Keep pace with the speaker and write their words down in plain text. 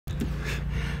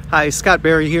Hi, Scott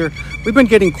Barry here. We've been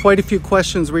getting quite a few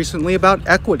questions recently about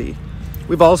equity.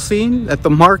 We've all seen that the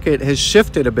market has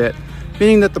shifted a bit,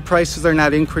 meaning that the prices are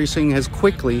not increasing as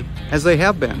quickly as they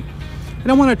have been.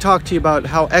 And I want to talk to you about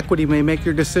how equity may make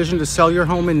your decision to sell your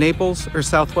home in Naples or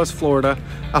Southwest Florida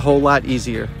a whole lot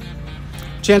easier.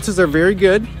 Chances are very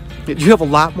good that you have a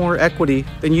lot more equity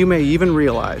than you may even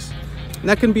realize. And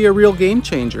that can be a real game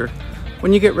changer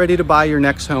when you get ready to buy your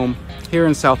next home here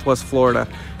in Southwest Florida.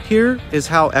 Here is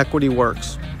how equity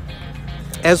works.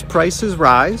 As prices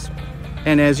rise,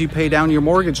 and as you pay down your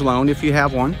mortgage loan, if you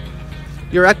have one,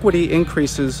 your equity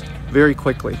increases very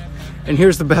quickly. And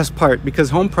here's the best part, because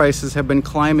home prices have been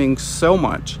climbing so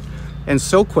much and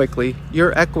so quickly,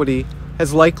 your equity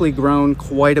has likely grown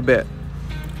quite a bit.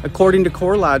 According to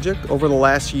CoreLogic, over the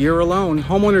last year alone,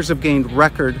 homeowners have gained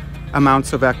record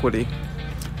amounts of equity.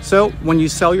 So when you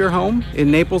sell your home in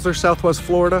Naples or Southwest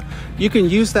Florida, you can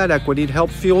use that equity to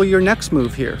help fuel your next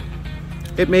move here.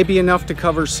 It may be enough to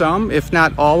cover some, if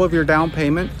not all, of your down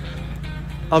payment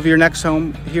of your next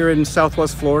home here in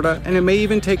Southwest Florida, and it may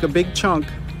even take a big chunk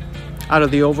out of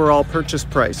the overall purchase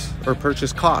price or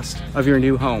purchase cost of your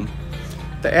new home.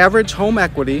 The average home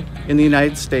equity in the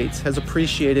United States has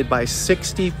appreciated by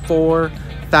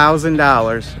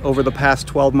 $64,000 over the past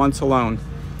 12 months alone.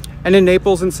 And in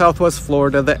Naples and Southwest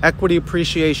Florida, the equity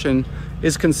appreciation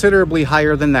is considerably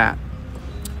higher than that.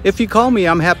 If you call me,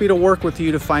 I'm happy to work with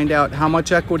you to find out how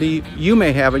much equity you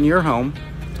may have in your home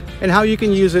and how you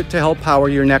can use it to help power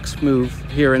your next move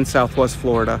here in Southwest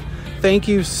Florida. Thank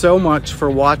you so much for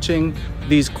watching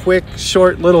these quick,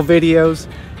 short little videos.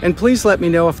 And please let me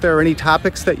know if there are any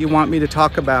topics that you want me to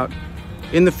talk about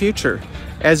in the future.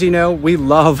 As you know, we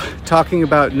love talking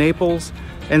about Naples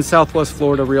and Southwest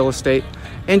Florida real estate.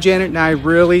 And Janet and I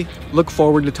really look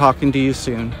forward to talking to you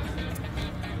soon.